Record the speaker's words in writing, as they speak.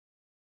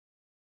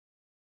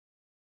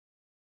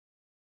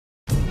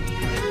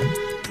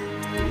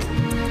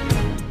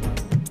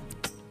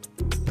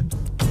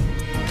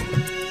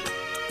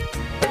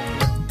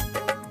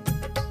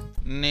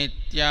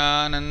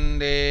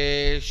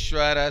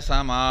नित्यानन्देश्वर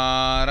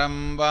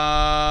समारम्भां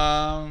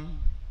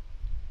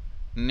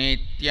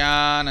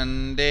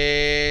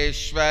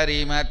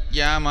नित्यानन्देश्वरि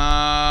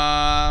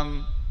मध्यमाम्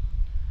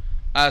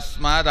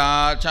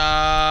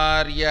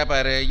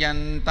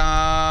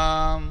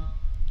अस्मदाचार्यपर्यन्तां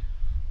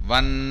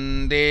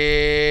वन्दे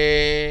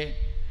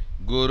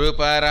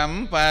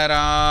गुरुपरम्पराम्.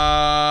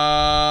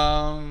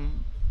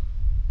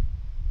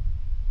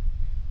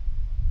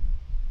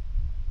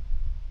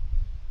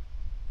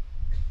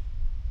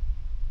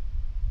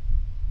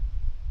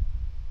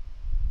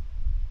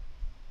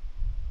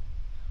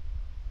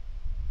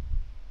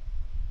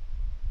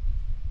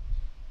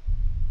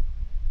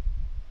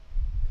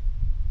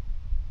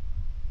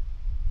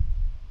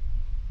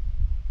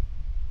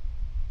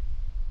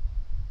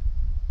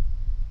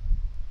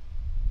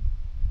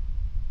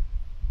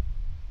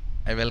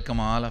 I welcome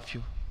all of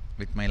you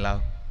with my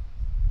love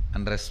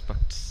and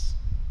respects.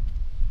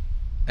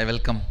 I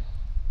welcome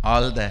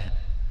all the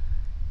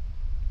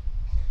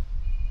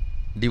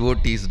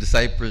devotees,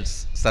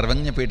 disciples,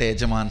 Sarvanyapeta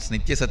Yajamans,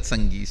 Nitya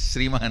Satsangis,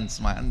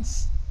 Srimahans,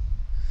 Mahans,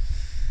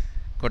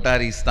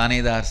 Kotaris,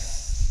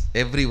 Tanedars,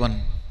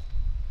 everyone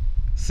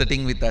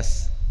sitting with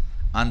us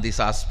on this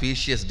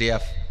auspicious day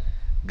of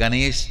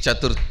Ganesh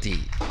Chaturthi.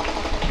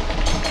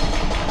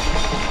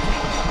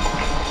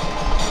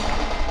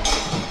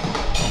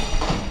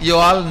 You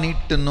all need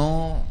to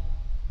know,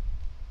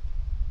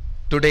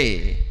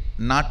 today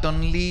not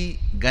only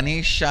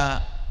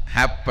Ganesha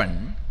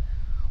happened,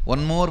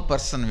 one more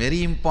person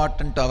very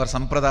important to our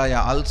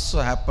Sampradaya also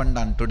happened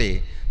on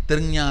today,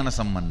 Tirunjana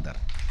Sambandhar.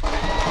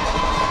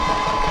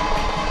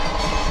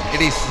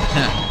 It is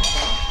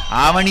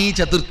Avani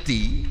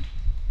Chaturthi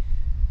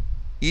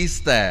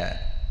is the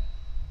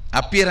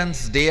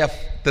appearance day of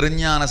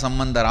Tirunjana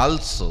Sambandhar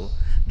also.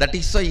 That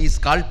is why he is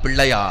called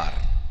Pillayar.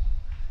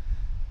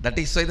 That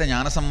is why the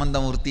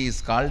Jnanasambandha Murti is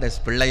called as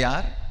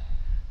Pillayar.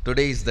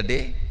 Today is the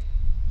day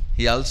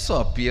he also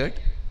appeared.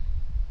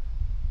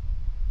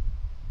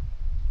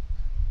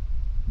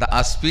 The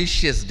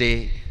auspicious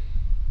day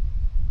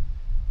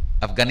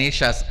of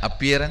Ganesha's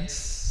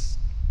appearance.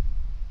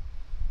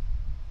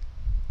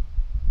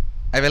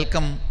 I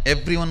welcome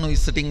everyone who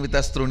is sitting with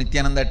us through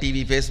Nithyananda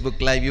TV, Facebook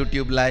Live,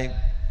 YouTube Live,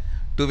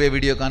 two-way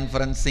video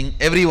conferencing,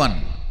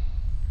 everyone.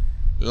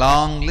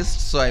 Long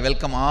list, so I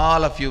welcome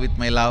all of you with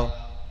my love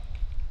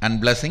and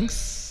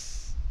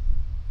blessings.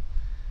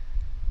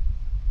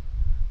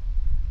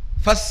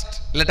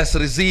 First, let us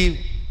receive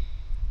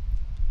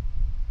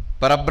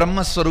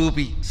Parabrahma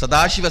Swarupi,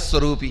 Sadashiva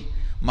Swarupi,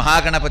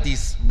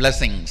 MahaGanapati's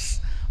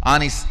blessings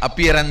on his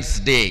appearance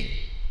day.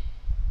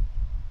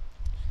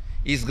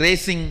 He is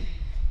gracing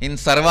in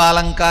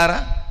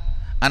Sarvalankara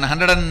and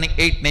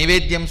 108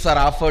 Naivedyams are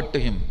offered to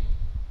him.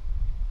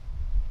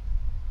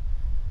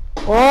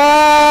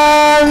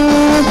 Om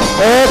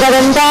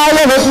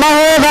Ekadantaya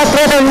Vidmahe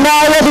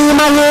Vakratundaya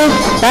Dhimahi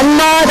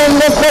Tanno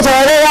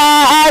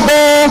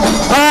Prachodayate.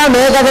 Om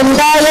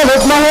Ekadantaya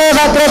Vidmahe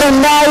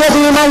Vakratundaya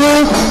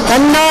Dhimahi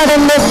Tanno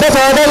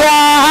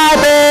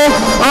Prachodayate.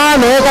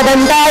 Om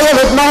Ekadantaya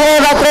Vidmahe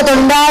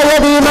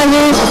Vakratundaya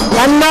Dhimahi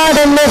Tanno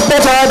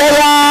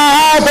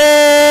Prachodayate.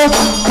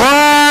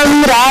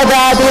 Om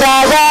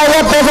Rajadirajaya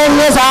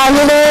Prasanna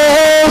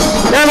Sahine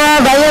Namo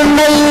Vayam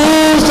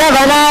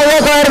Vaishnavanaya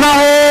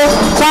Kurmahe.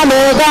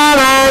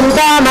 Samegaman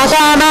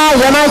Kamakama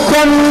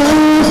Yamasyam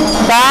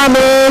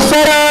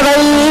Kameshwara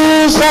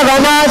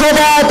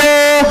Vaishnavanajadate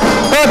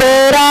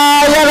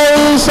Kuberaya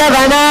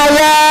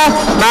Vaishnavanaya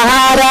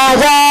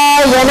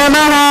Maharajaya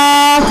Namaha.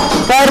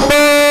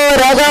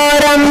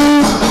 Karpuragoram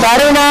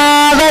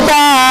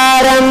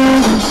Karunavataram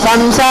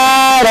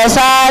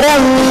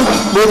Samsarasaram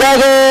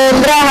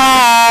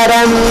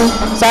Budagendraharam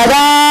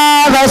Sada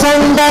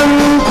Vasantam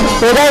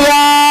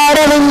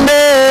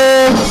Hridayarvinde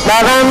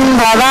Bhavam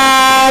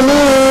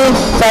Bhavani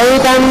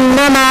Sahitam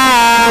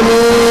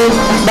Namami.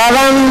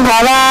 Bhavam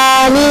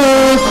Bhavani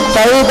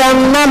Sahitam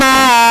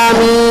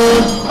Namami.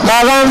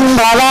 Bhavam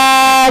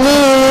Bhavani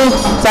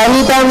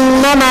Sahitam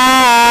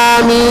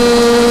Namami.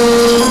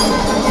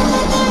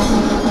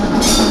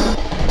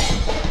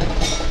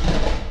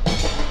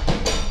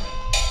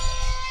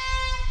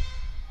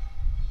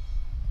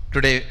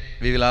 Today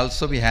we will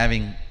also be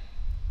having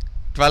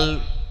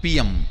 12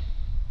 p.m.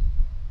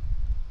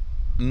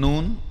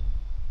 noon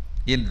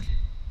in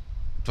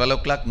 12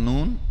 o'clock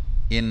noon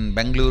in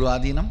Bengaluru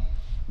Adinam,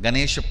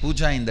 Ganesha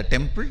Puja in the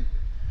temple,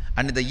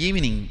 and in the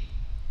evening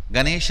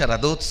Ganesha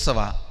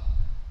Radhotsava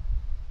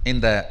in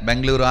the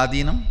Bengaluru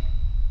Adinam.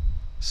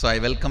 So I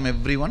welcome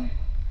everyone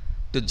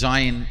to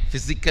join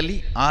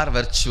physically or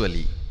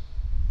virtually.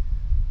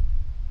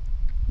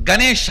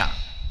 Ganesha,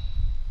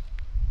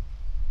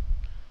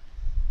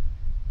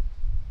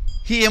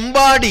 he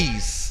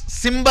embodies,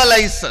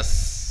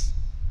 symbolizes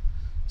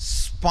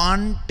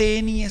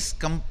spontaneous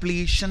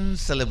completion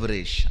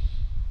celebration.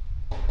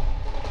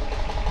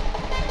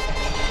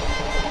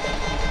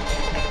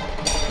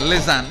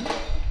 Listen,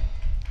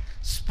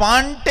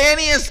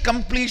 spontaneous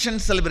completion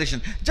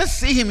celebration. Just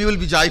see him, you will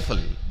be joyful.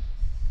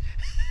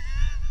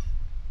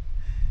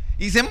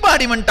 He's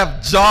embodiment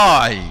of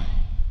joy.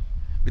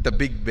 with a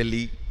big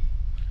belly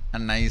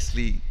and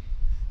nicely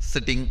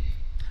sitting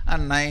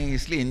and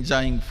nicely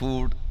enjoying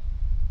food.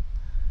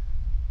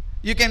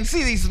 You can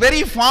see this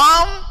very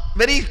form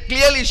very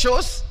clearly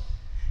shows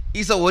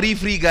he's a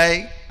worry-free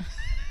guy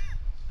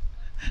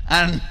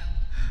and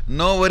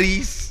no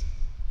worries,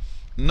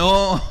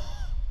 no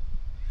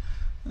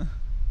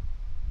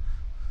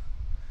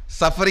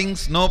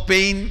sufferings, no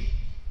pain,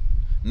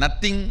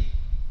 nothing.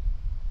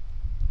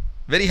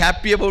 Very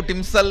happy about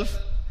himself,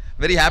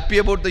 very happy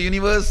about the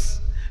universe,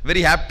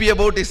 very happy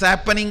about his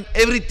happening,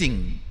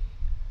 everything.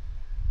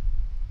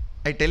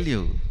 I tell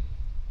you,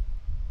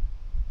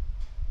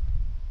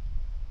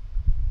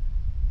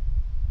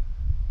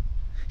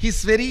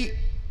 his very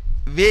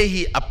way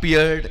he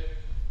appeared,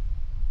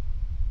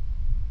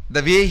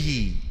 the way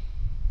he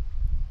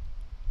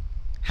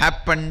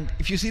happened,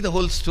 if you see the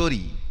whole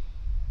story,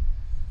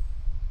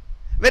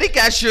 very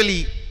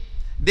casually,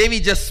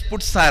 Devi just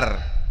puts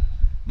her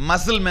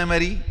muscle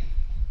memory,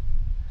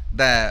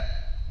 the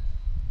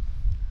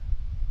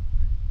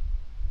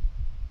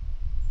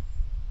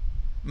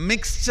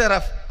mixture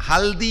of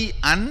haldi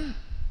and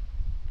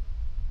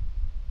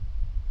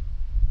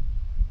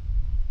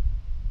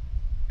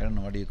I don't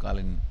know what do you call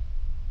in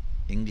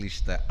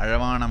English, the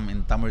aravanam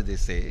in Tamil they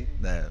say,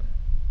 the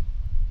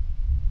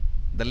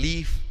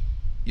leaf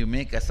you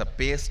make as a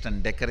paste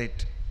and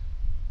decorate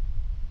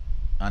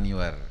on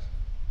your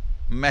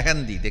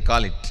mehendi, they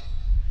call it.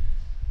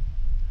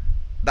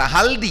 The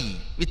haldi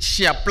which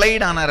she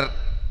applied on her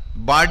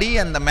body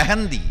and the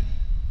mehendi,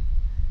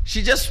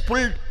 she just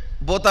pulled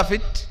both of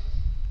it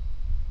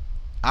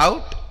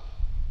out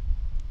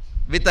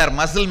with her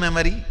muscle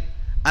memory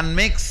and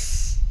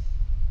makes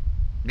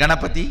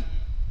Ganapati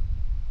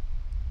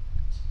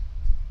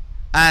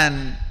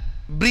and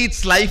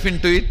breathes life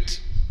into it,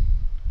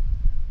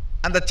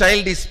 and the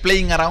child is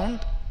playing around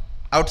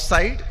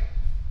outside.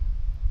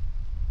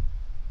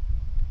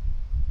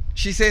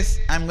 She says,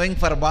 I'm going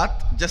for a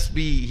bath, just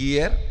be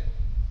here.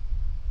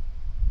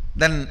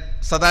 Then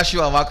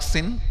Sadashiva walks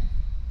in.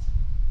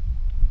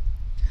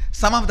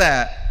 Some of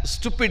the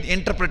stupid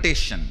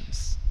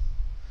interpretations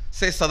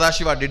say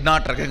Sadashiva did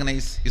not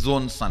recognize his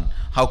own son.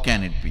 How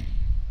can it be?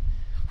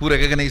 Who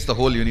recognized the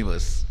whole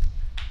universe?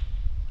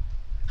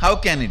 How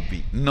can it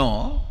be?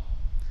 No.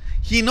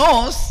 He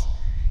knows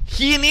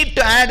he need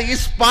to add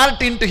his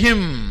part into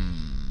him.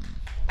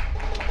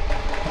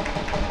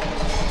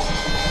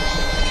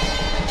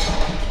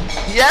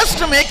 He has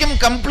to make him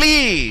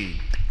complete.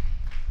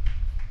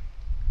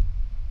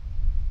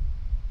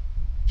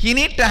 He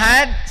need to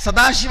add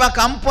Sadashiva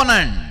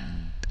component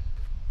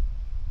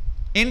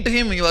into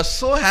him. He was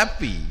so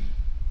happy.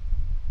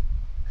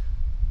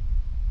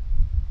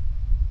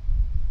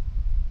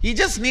 He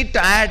just need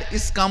to add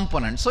his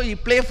component. So he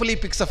playfully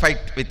picks a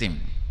fight with him.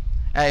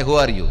 Hey, who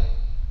are you?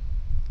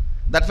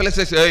 That fellow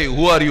says, hey,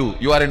 who are you?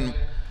 You are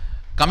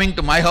coming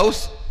to my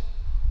house?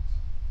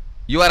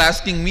 You are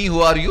asking me,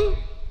 who are you?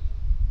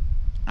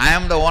 I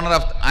am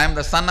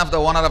the son of the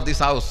owner of this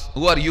house.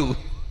 Who are you?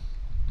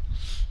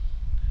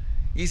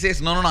 He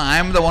says, no, I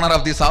am the owner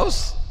of this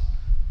house.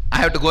 I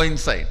have to go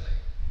inside.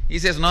 He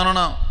says,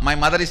 no, my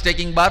mother is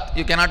taking bath.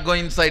 You cannot go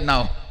inside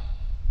now.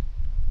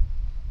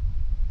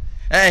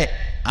 Hey,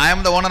 I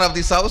am the owner of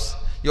this house.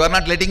 You are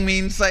not letting me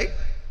inside.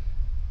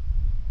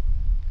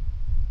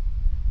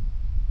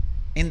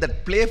 In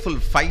that playful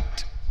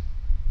fight,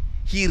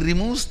 he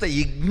removes the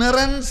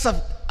ignorance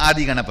of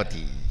Adi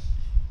Ganapati.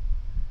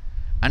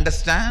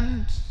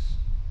 Understand?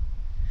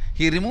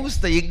 He removes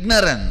the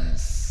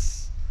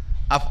ignorance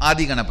of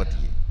Adi Ganapati.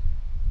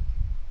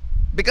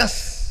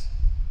 Because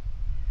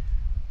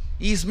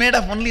he is made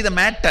of only the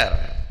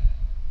matter,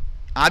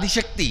 Adi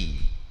Shakti,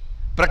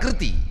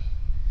 Prakriti.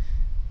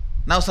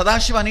 Now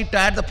Sadashiva need to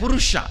add the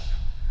Purusha,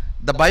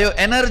 the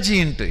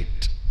bioenergy into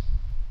it.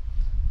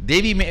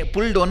 Devi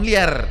pulled only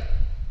her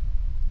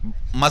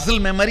muscle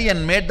memory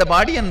and made the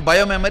body and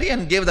biomemory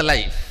and gave the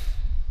life.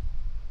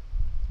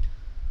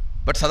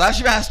 But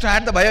Sadashiva has to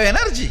add the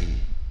bioenergy.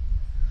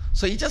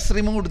 So he just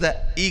removed the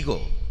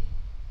ego.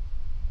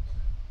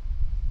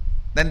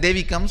 Then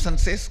Devi comes and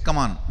says, come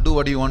on, do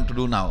what you want to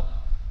do now.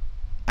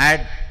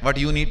 Add what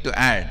you need to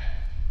add.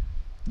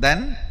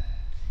 Then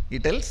he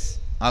tells,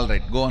 all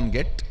right, go and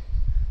get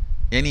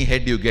any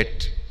head you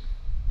get.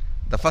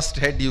 The first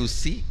head you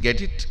see, get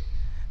it.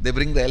 They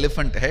bring the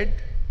elephant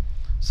head.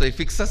 So he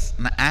fixes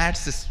and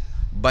adds his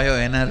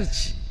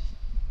bioenergy.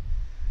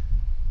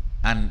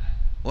 And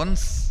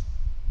once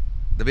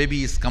the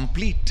baby is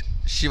complete,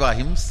 Shiva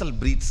himself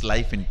breathes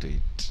life into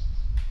it.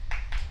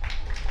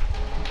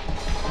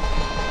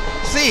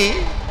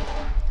 See,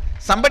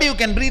 somebody who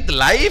can breathe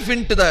life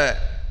into the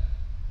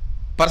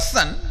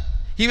person,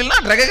 he will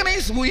not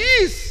recognize who he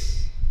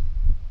is.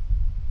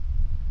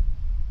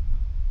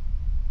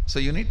 So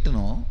you need to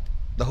know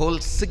the whole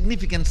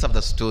significance of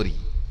the story,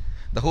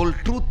 the whole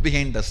truth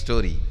behind the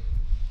story.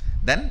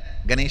 Then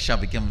Ganesha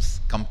becomes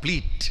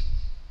complete.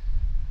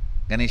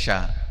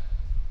 Ganesha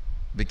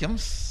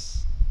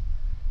becomes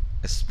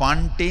a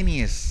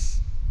spontaneous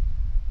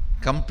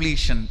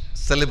completion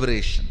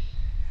celebration.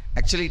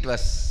 Actually, it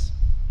was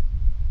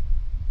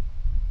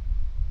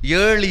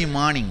early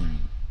morning,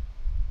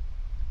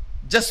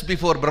 just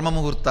before Brahma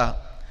Muhurta,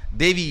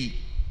 Devi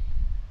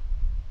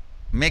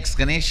makes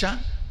Ganesha,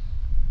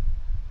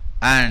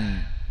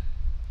 and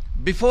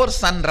before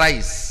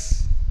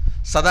sunrise,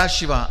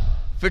 Sadashiva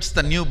fits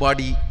the new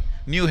body,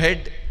 new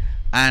head,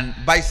 and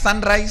by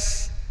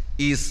sunrise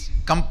is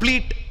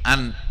complete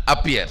and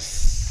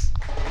appears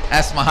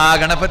as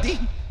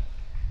MahaGanapati,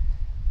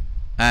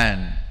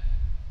 and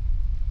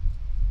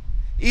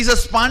is a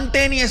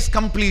spontaneous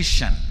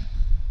completion,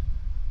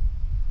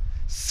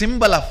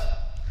 symbol of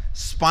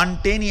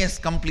spontaneous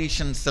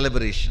completion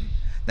celebration.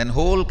 Then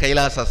whole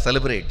Kailasa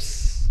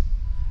celebrates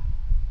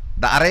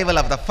the arrival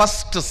of the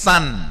first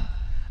son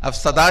of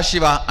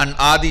Sadashiva and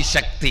Adi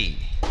Shakti.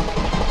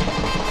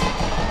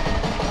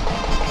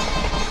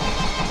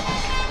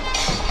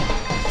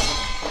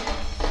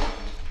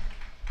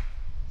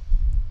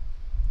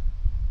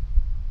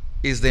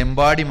 Is the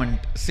embodiment,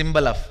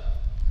 symbol of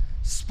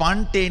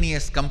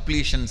spontaneous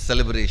completion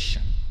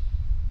celebration.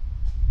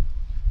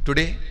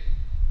 Today,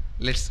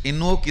 let's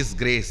invoke His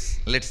grace,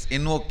 let's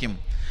invoke Him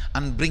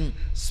and bring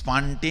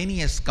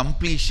spontaneous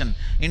completion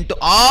into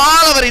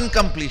all our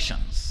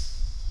incompletions.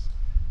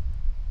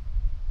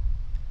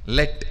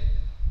 Let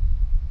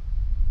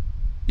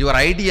your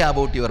idea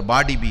about your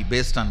body be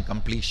based on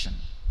completion.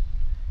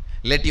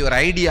 Let your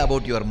idea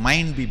about your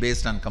mind be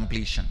based on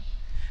completion.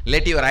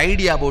 Let your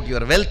idea about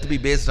your wealth be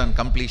based on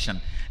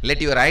completion.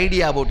 Let your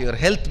idea about your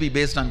health be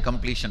based on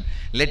completion.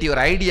 Let your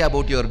idea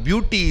about your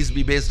beauties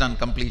be based on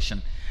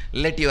completion.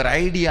 Let your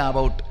idea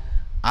about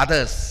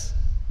others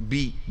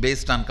be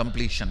based on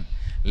completion.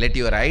 Let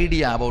your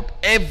idea about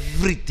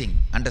everything,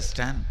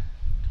 understand,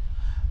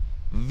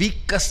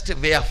 weakest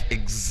way of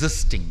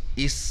existing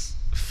is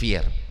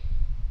fear.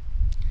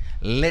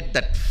 Let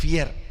that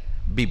fear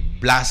be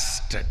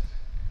blasted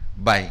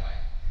by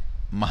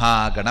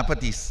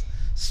MahaGanapati's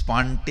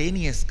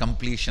spontaneous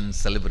completion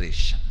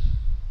celebration.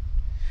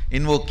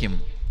 Invoke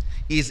him.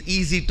 He is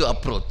easy to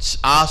approach.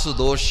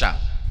 Asudosha.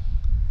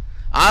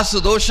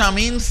 Asudosha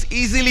means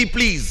easily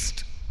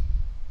pleased.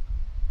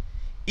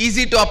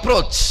 Easy to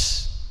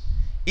approach.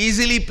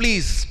 Easily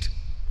pleased.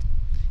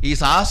 He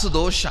is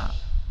Asudosha.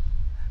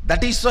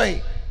 That is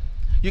why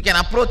you can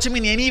approach him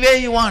in any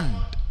way you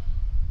want.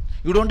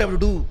 You don't have to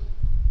do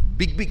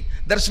big.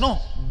 There's no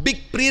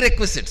big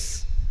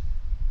prerequisites.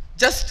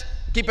 Just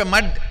keep a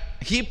mud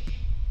heap,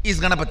 is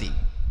Ganapati.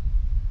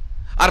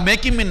 Or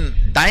make him in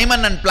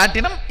diamond and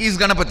platinum, is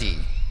Ganapati.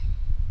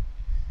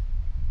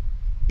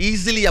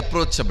 Easily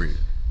approachable.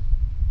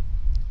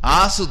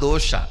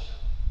 Asudosha.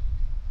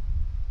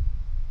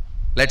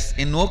 Let's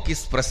invoke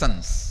his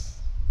presence.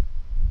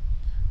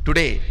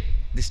 Today,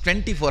 this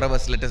 24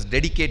 hours, let us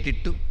dedicate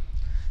it to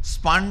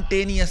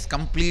spontaneous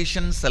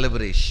completion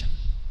celebration.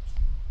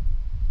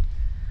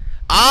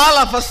 All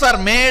of us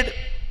are made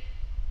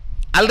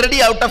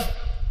already out of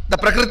the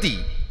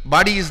Prakriti.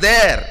 Body is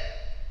there,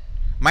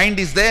 mind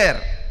is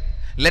there.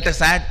 Let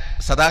us add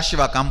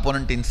Sadashiva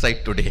component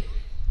inside today.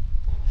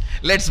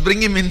 Let's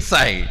bring him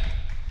inside.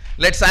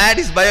 Let's add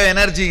his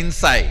bioenergy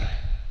inside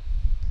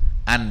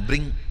and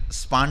bring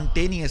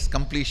spontaneous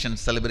completion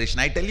celebration.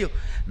 I tell you,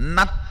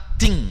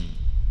 nothing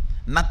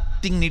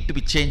need to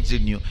be changed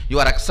in you. You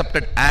are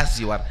accepted as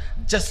you are.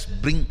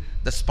 Just bring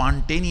the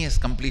spontaneous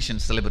completion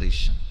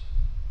celebration.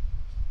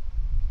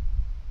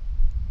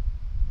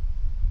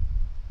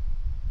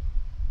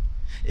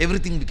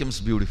 Everything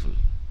becomes beautiful.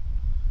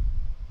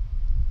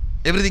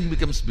 Everything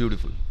becomes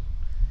beautiful.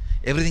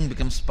 Everything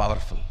becomes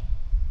powerful.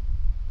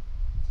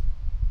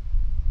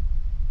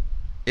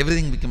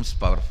 Everything becomes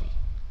powerful.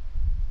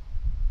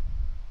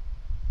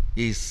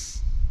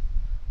 Is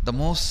the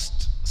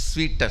most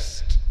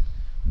sweetest,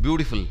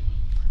 beautiful,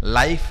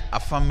 life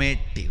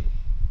affirmative,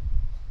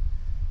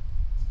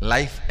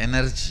 life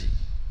energy,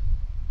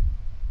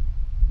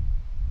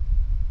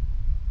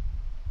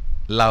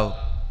 love,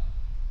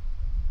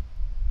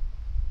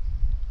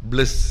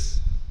 bliss,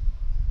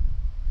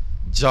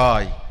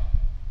 joy,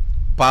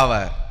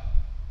 power,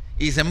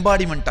 is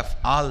embodiment of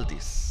all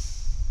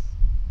this.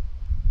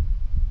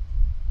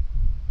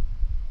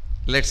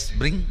 Let's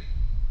bring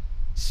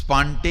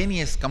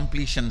spontaneous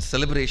completion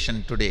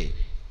celebration today.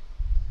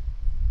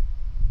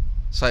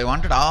 So I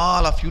wanted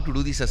all of you to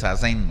do this as an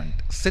assignment.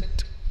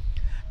 Sit,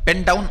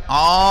 pen down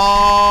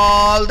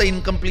all the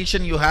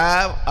incompletion you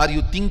have or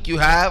you think you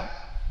have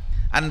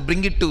and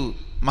bring it to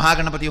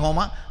MahaGanapati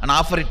Homa and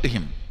offer it to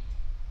him.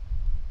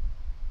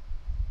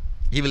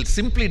 He will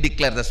simply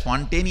declare the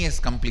spontaneous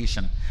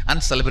completion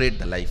and celebrate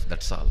the life,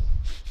 that's all.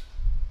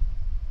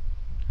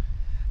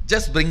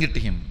 Just bring it to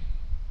him.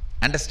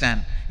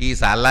 Understand, he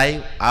is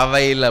alive,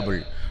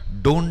 available.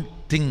 Don't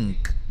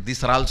think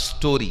these are all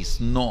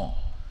stories. No.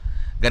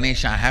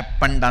 Ganesha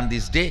happened on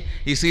this day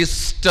is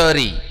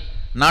history,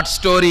 not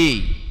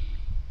story.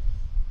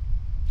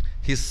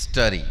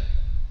 History.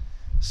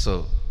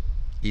 So,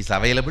 he is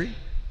available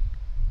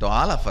to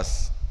all of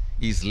us.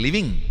 He is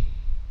living.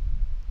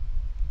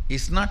 He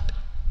is not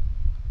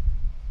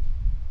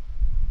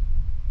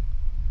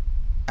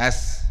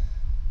as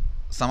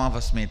some of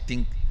us may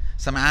think,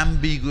 some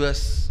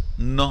ambiguous.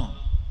 No.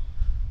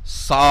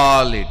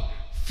 solid,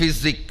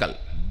 physical,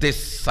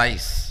 this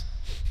size,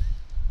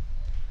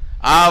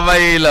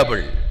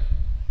 available.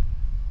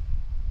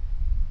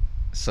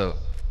 So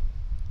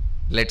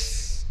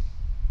let's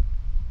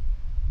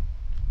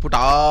put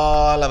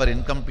all our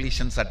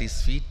incompletions at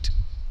his feet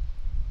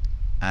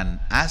and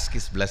ask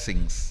his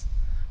blessings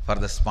for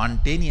the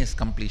spontaneous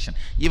completion.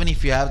 Even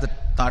if you have the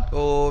thought,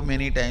 oh,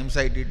 many times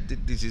I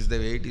did this is the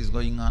way it is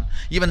going on,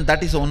 even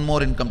that is one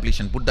more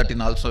incompletion. Put that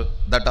in also,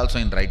 that also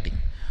in writing,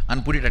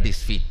 and put it at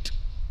his feet.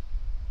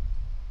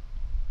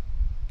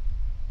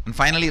 And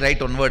finally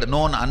write one word: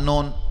 known,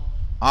 unknown,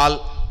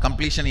 all,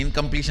 completion,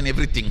 incompletion,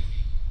 everything.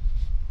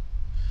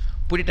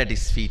 Put it at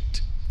his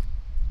feet.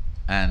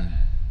 And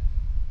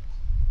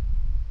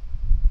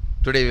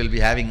today we will be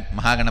having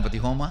MahaGanapati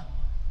Homa.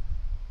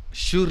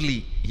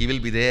 Surely he will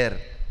be there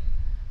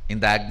in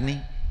the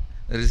Agni,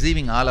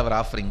 receiving all our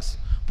offerings.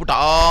 Put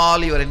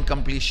all your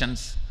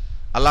incompletions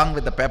along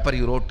with the paper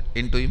you wrote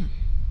into him.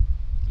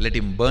 Let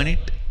him burn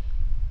it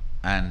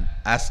and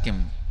ask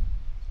him,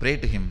 pray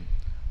to him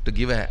to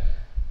give a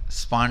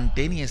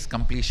spontaneous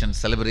completion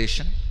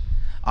celebration.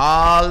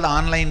 All the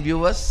online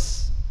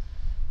viewers,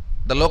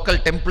 the local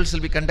temples will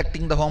be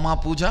conducting the Homa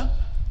Puja.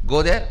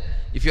 Go there.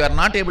 If you are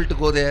not able to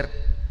go there,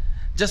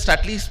 just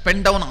at least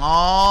pen down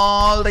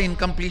all the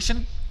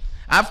incompletion.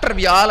 After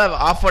we all have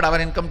offered our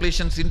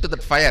incompletions into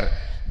that fire,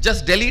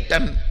 just delete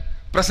and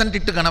present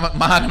it to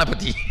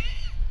MahaGanapati.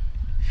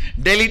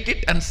 Delete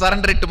it and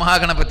surrender it to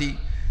MahaGanapati,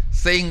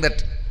 saying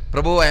that,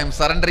 Prabhu, I am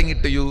surrendering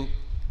it to you.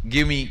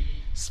 Give me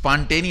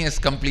spontaneous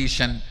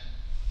completion.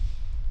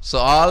 So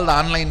all the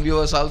online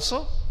viewers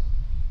also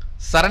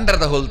surrender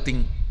the whole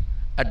thing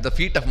at the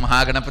feet of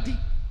MahaGanapati.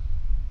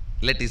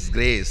 Let his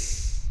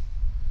grace,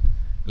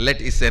 let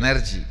his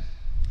energy,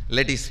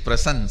 let his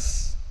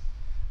presence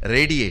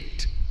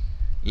radiate.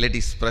 Let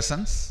his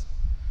presence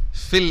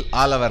fill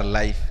all our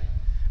life.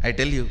 I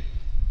tell you,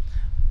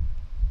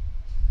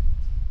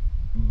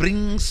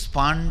 bring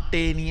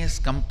spontaneous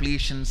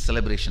completion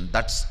celebration.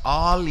 That's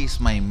all is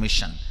my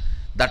mission.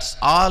 That's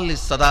all is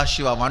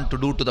Sadashiva want to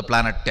do to the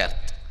planet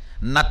Earth.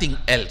 Nothing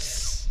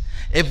else.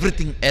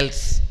 Everything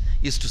else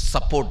is to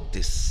support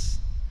this.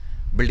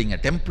 Building a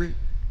temple,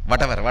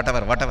 whatever.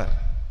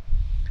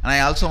 And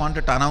I also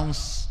wanted to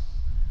announce,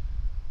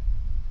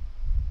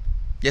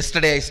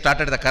 yesterday I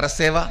started the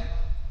Karaseva.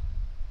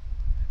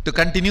 To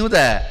continue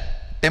the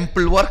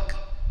temple work,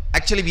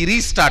 actually we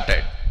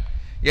restarted.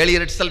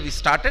 Earlier itself we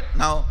started,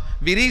 now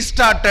we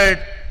restarted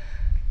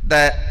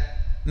the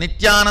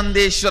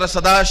Nithyanandeshwara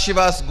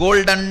Sadashiva's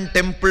golden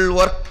temple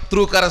work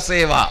through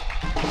Karaseva.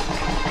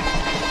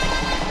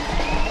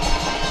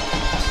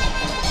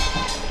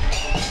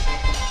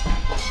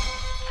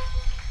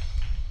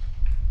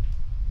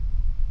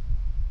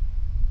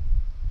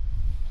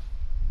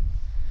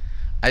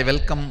 I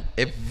welcome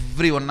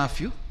every one of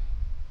you.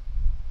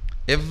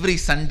 Every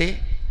Sunday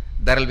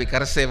there will be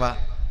Karaseva,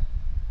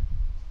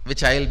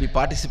 which I will be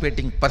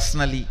participating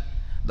personally.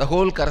 The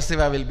whole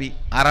Karaseva will be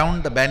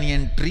around the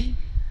banyan tree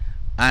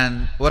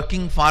and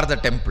working for the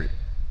temple,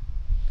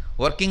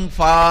 working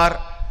for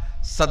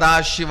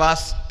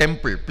Sadashiva's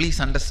temple.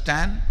 Please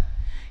understand,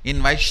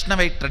 in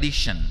Vaishnavite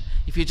tradition,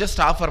 if you just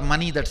offer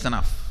money, that's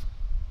enough.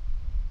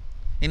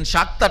 In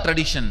Shakta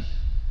tradition,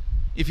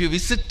 if you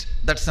visit,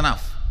 that's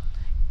enough.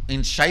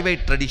 In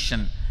Shaivite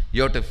tradition,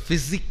 you have to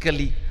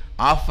physically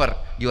offer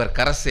your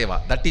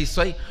Karaseva. That is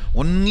why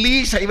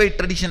only Shaivite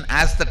tradition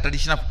as the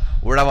tradition of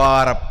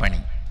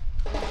Udavarappani.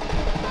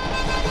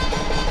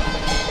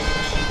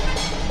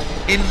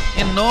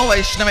 In no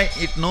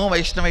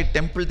Vaishnavite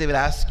temple they will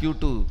ask you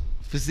to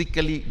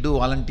physically do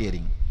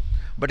volunteering.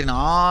 But in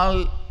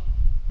all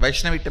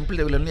Vaishnavite temple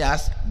they will only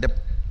ask,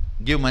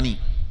 give money,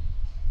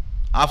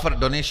 offer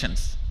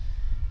donations.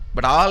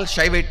 But all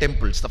Shaivite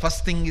temples, the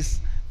first thing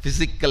is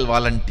physical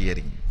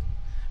volunteering.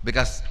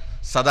 Because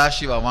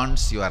Sadashiva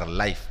wants your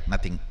life,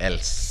 nothing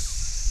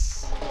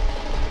else.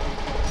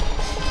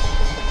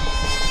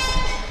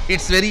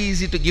 It's very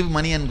easy to give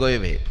money and go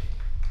away.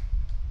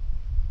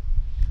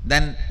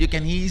 Then you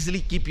can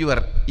easily keep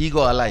your ego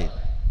alive.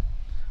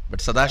 But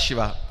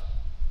Sadashiva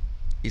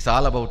is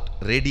all about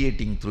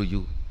radiating through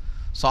you.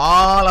 So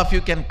all of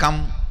you can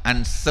come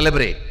and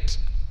celebrate.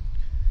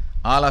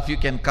 All of you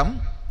can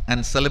come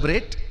and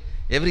celebrate.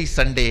 Every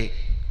Sunday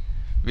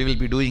we will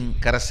be doing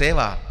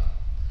Karaseva,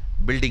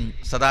 building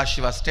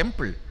Sadashiva's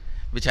temple,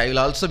 which I will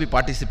also be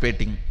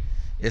participating.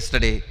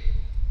 Yesterday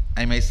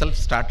I myself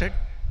started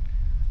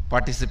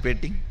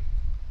participating,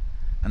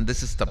 and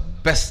this is the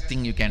best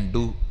thing you can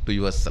do to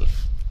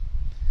yourself.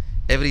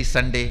 Every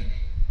Sunday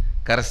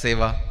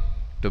Karaseva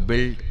to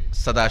build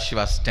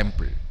Sadashiva's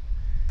temple,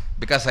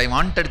 because I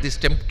wanted this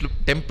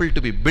temple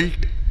to be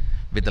built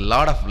with a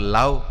lot of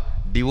love,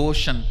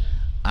 devotion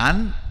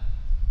and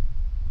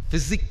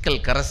physical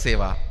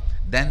Karaseva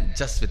than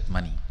just with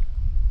money.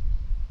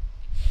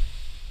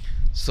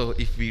 So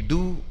if we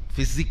do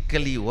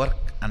physically work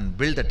and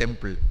build a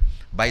temple,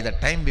 by the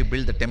time we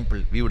build the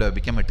temple, we would have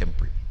become a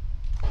temple.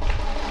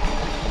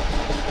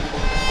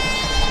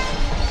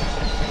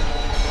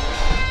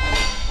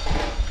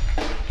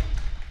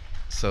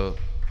 So,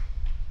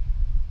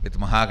 with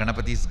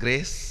MahaGanapati's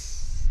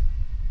grace,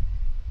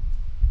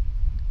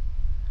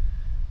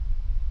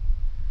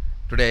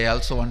 today I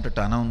also wanted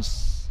to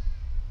announce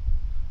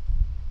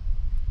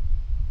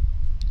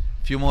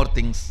few more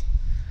things.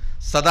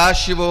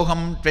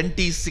 Sadashivoham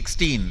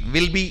 2016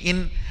 will be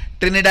in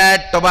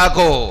Trinidad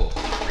Tobago,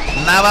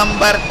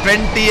 November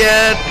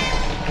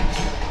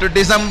 20th to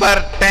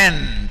December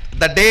 10th.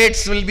 The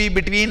dates will be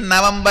between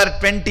November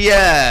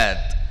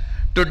 20th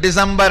to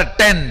December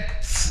 10th.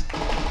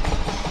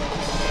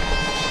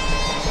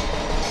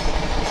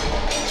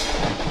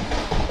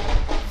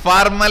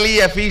 Formally,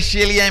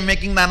 officially, I am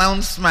making the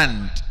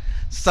announcement.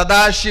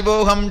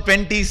 Sadashivoham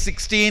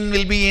 2016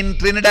 will be in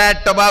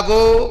Trinidad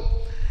Tobago.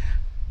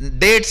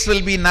 Dates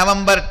will be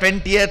November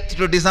 20th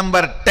to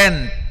December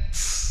 10th.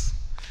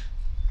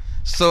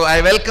 So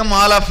I welcome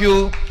all of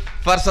you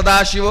for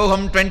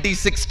Sadashivoham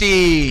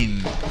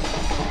 2016.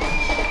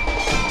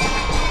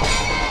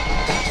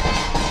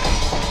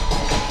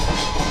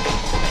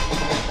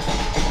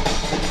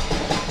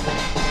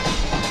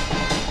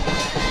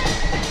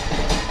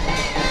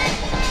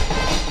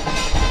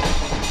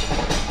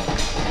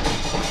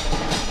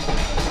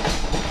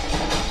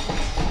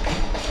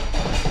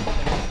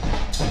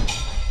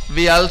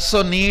 We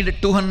also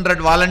need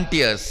 200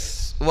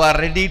 volunteers who are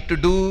ready to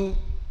do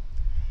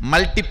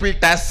multiple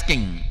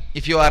tasking.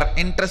 If you are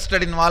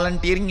interested in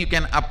volunteering, you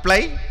can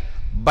apply,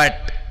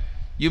 but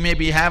you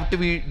have to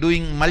be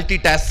doing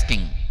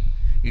multitasking.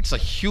 It's a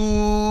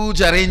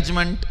huge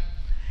arrangement.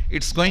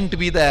 It's going to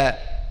be the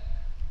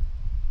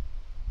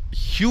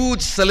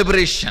huge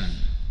celebration.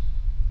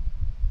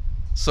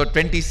 So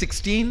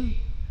 2016,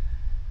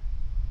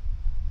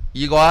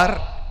 you are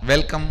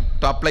welcome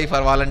to apply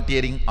for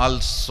volunteering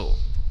also.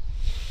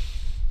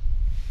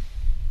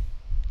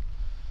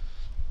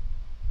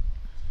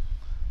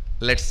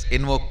 Let's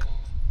invoke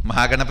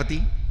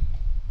MahaGanapati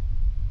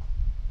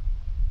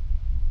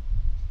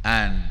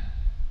and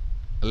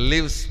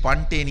live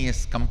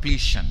spontaneous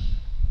completion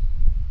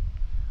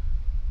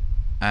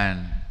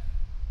and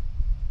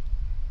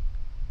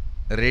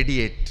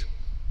radiate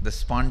the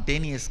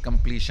spontaneous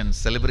completion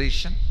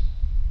celebration.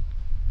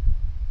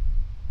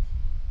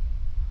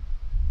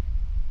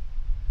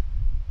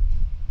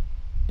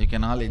 You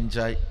can all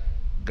enjoy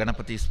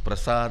Ganapati's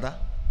prasada.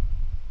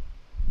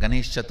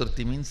 Ganesh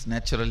Chaturthi means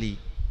naturally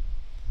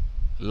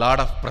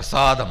lot of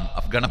prasadam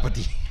of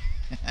Ganapati.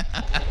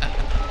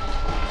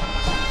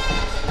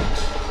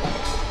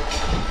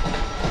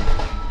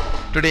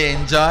 Today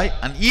enjoy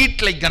and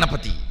eat like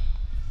Ganapati.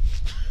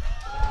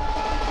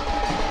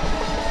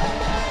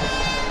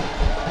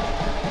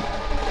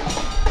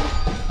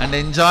 And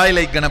enjoy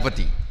like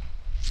Ganapati.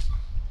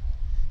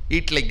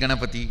 Eat like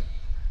Ganapati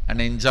and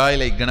enjoy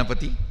like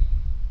Ganapati.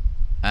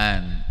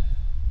 And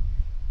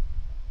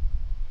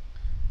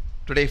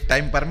today, if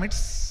time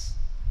permits,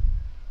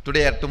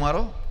 today or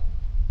tomorrow,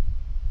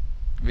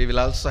 we will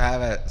also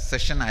have a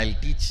session. I will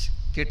teach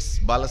kids,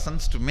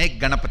 balasans, to make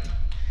Ganapati,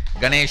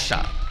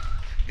 Ganesha.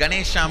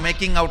 Ganesha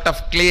making out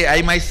of clay,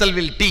 I myself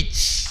will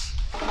teach.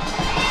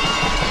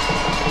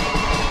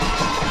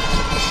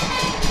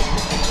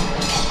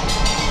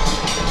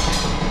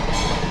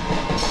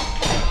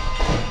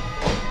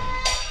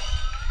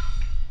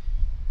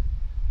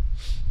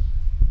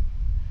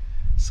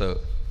 So,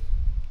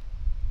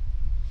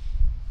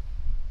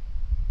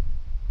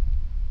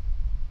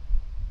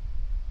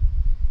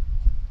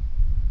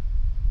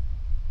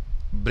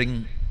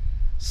 bring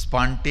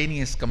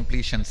spontaneous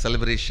completion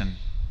celebration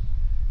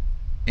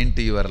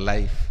into your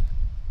life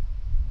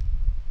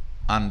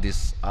on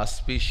this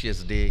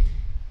auspicious day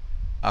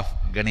of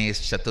Ganesh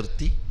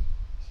Chaturthi.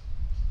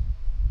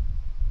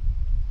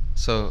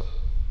 So,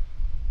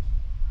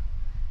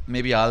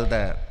 maybe all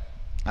the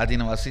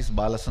Adinavasis,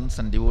 Balasans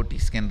and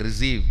devotees can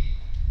receive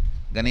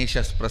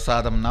Ganesha's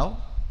prasadam now,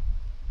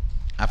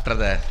 after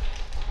the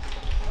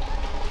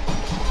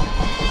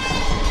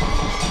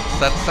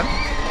satsang.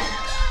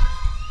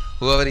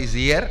 Whoever is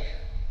here,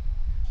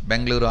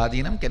 Bengaluru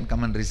Adinam, can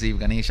come and receive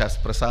Ganesha's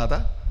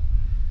prasada.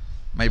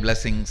 My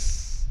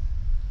blessings.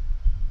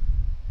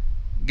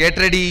 Get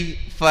ready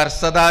for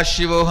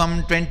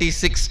Sadashivoham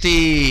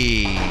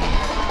 2016.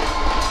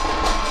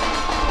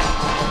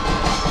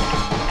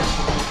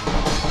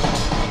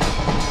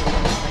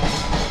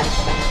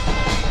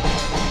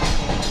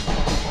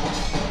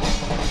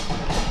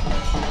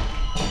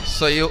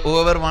 So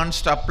whoever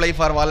wants to apply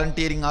for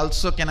volunteering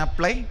also can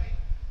apply.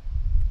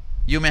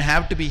 You may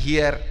have to be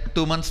here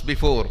 2 months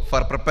before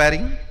for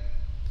preparing.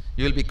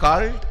 You will be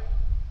called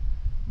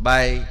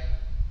by,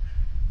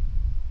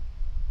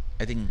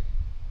 I think,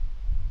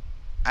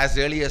 as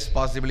early as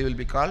possible you will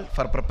be called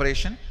for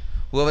preparation,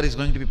 whoever is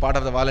going to be part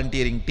of the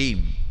volunteering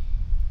team.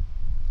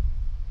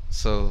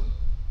 So,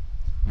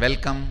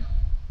 welcome,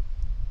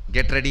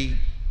 get ready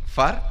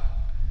for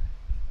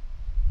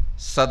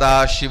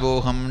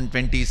Sadashivoham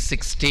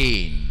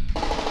 2016.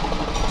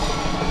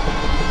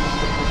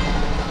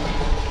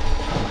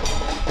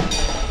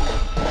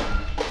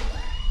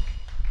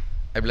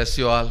 I bless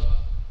you all.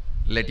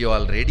 Let you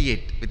all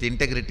radiate with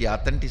integrity,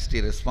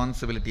 authenticity,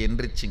 responsibility,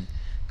 enriching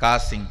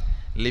causing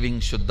living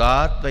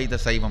Shuddhadvaita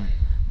Saivam,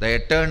 the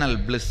eternal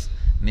bliss,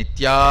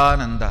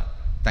 Nithyananda.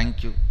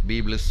 Thank you.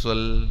 Be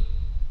blissful.